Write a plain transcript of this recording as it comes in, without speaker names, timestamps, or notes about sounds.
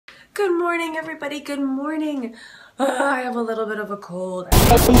Good morning, everybody. Good morning. I have a little bit of a cold.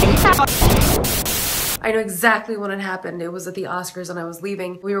 I know exactly when it happened. It was at the Oscars and I was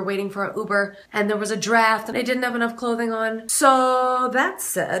leaving. We were waiting for our Uber and there was a draft and I didn't have enough clothing on. So that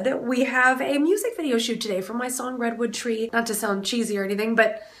said, we have a music video shoot today for my song Redwood Tree. Not to sound cheesy or anything,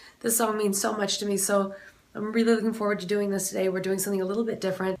 but this song means so much to me. So I'm really looking forward to doing this today. We're doing something a little bit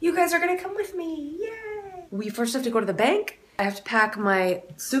different. You guys are gonna come with me. Yay! We first have to go to the bank. I have to pack my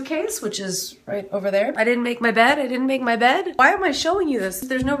suitcase, which is right over there. I didn't make my bed. Why am I showing you this?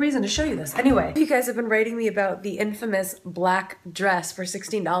 There's no reason to show you this. Anyway, you guys have been writing me about the infamous black dress for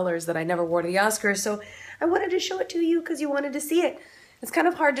 $16 that I never wore to the Oscars, so I wanted to show it to you because you wanted to see it. It's kind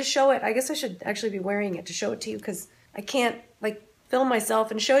of hard to show it. I guess I should actually be wearing it to show it to you because I can't like film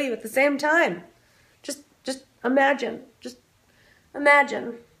myself and show you at the same time. Just imagine. Just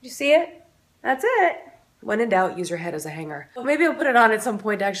imagine. You see it? That's it. When in doubt, use your head as a hanger. Well, maybe I'll put it on at some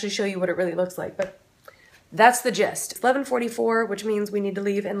point to actually show you what it really looks like, but that's the gist. It's 11:44, which means we need to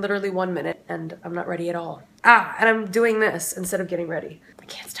leave in literally 1 minute, and I'm not ready at all. And I'm doing this instead of getting ready. I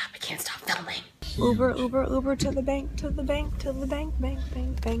can't stop filming. Uber to the bank,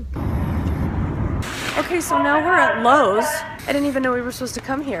 bank. Okay, so now we're at Lowe's. I didn't even know we were supposed to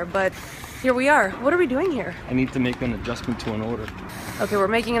come here, but here we are. What are we doing here? I need to make an adjustment to an order. Okay, we're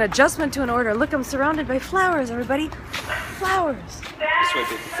making an adjustment to an order. Look, I'm surrounded by flowers, everybody. Flowers. This way,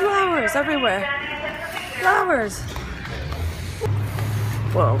 baby. Flowers everywhere. Flowers.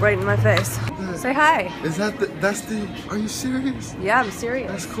 Whoa, right in my face. Say hi. Is that are you serious? Yeah, I'm serious.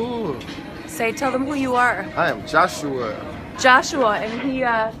 That's cool. Tell them who you are. I am Joshua. Joshua, and he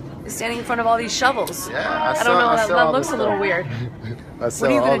is standing in front of all these shovels. Yeah, I don't know, that looks a little weird. What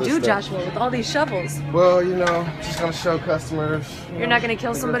are you gonna do, Joshua, with all these shovels? Well, you know, just gonna show customers. You're not gonna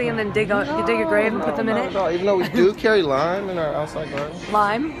kill somebody and then dig a grave and put them in it? No, even though we do carry lime in our outside garden.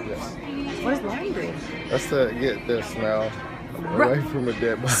 Lime? Yes. What does lime do? That's to get the smell away from a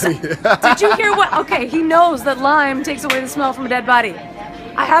dead body. Did you hear what? Okay, he knows that lime takes away the smell from a dead body.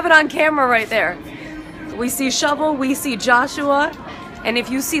 I have it on camera right there. We see shovel, we see Joshua, and if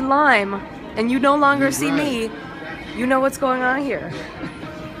you see lime and you no longer see me, you know what's going on here.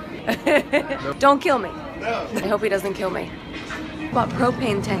 Don't kill me. No. I hope he doesn't kill me. Bought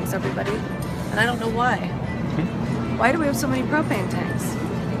propane tanks, everybody. And I don't know why. Why do we have so many propane tanks?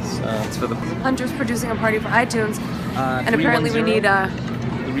 It's for the Hunter's producing a party for iTunes. And apparently we need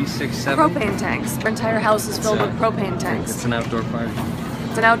 367 propane tanks. Our entire house is filled with propane tanks. It's an outdoor party.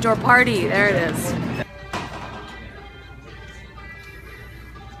 It's an outdoor party. There it is.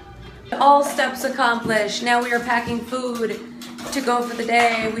 All steps accomplished. Now we are packing food to go for the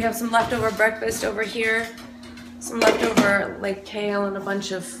day. We have some leftover breakfast over here. Some leftover like kale and a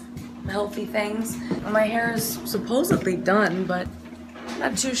bunch of healthy things. My hair is supposedly done, but I'm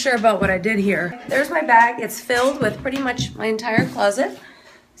not too sure about what I did here. There's my bag. It's filled with pretty much my entire closet.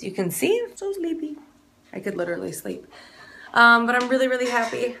 As you can see, I'm so sleepy. I could literally sleep. But I'm really, really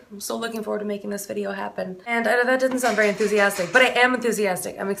happy. I'm so looking forward to making this video happen. And I know that doesn't sound very enthusiastic, but I am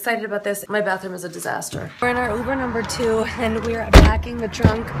enthusiastic. I'm excited about this. My bathroom is a disaster. We're in our Uber number 2 and we're packing the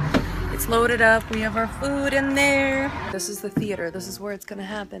trunk. It's loaded up. We have our food in there. This is the theater. This is where it's gonna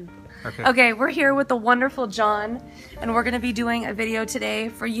happen. Okay, we're here with the wonderful John and we're gonna be doing a video today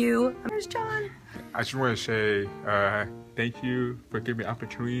for you. Where's John? I just want to say thank you for giving me the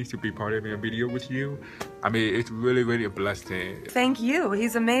opportunity to be part of a video with you. I mean, it's really, really a blessing. Thank you.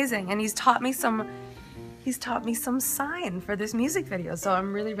 He's amazing, and he's taught me some sign for this music video. So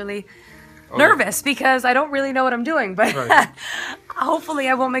I'm really, really nervous because I don't really know what I'm doing, but hopefully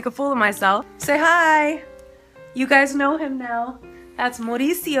I won't make a fool of myself. Say hi. You guys know him now. That's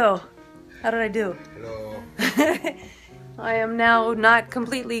Mauricio. How did I do? Hello. I am now not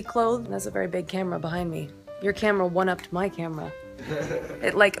completely clothed. That's a very big camera behind me. Your camera one-upped my camera.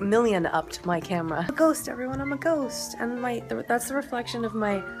 It like million-upped my camera. I'm a ghost, everyone. I'm a ghost, and that's the reflection of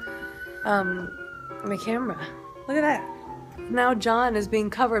my my camera. Look at that. Now John is being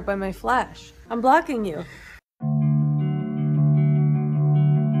covered by my flash. I'm blocking you.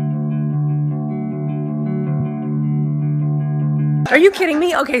 Are you kidding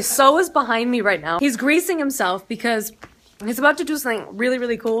me? Okay, So is behind me right now. He's greasing himself because he's about to do something really,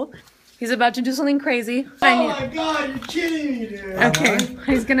 really cool. He's about to do something crazy. Oh my God, you're kidding me, dude. Okay,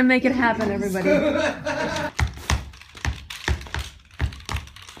 he's gonna make it happen, everybody.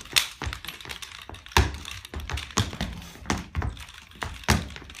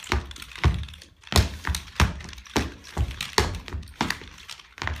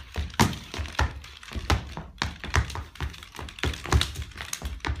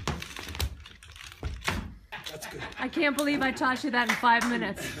 can't believe I taught you that in 5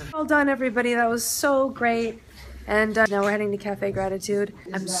 minutes. Well done, everybody. That was so great. And now we're heading to Cafe Gratitude.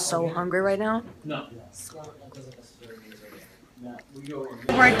 I'm so hungry right now. We're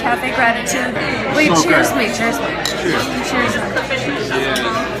at Cafe Gratitude. Will you cheers me? Cheers me. Cheers.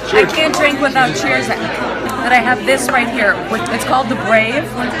 I can't drink without cheersing. But I have this right here. It's called the Brave.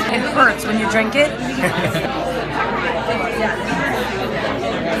 It hurts when you drink it.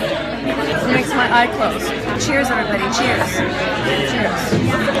 It makes my eye close. Cheers, everybody. Cheers. Cheers.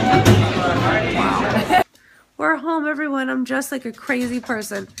 We're home, everyone. I'm just like a crazy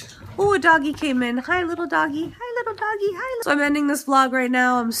person. Ooh, a doggy came in. Hi, little doggy. Hi, little doggy. Hi. So I'm ending this vlog right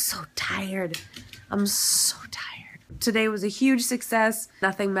now. I'm so tired. I'm so tired. Today was a huge success.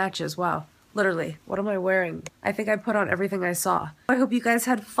 Nothing matches. Wow. Literally. What am I wearing? I think I put on everything I saw. I hope you guys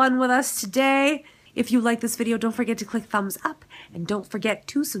had fun with us today. If you like this video, don't forget to click thumbs up and don't forget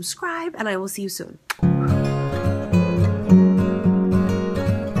to subscribe, and I will see you soon.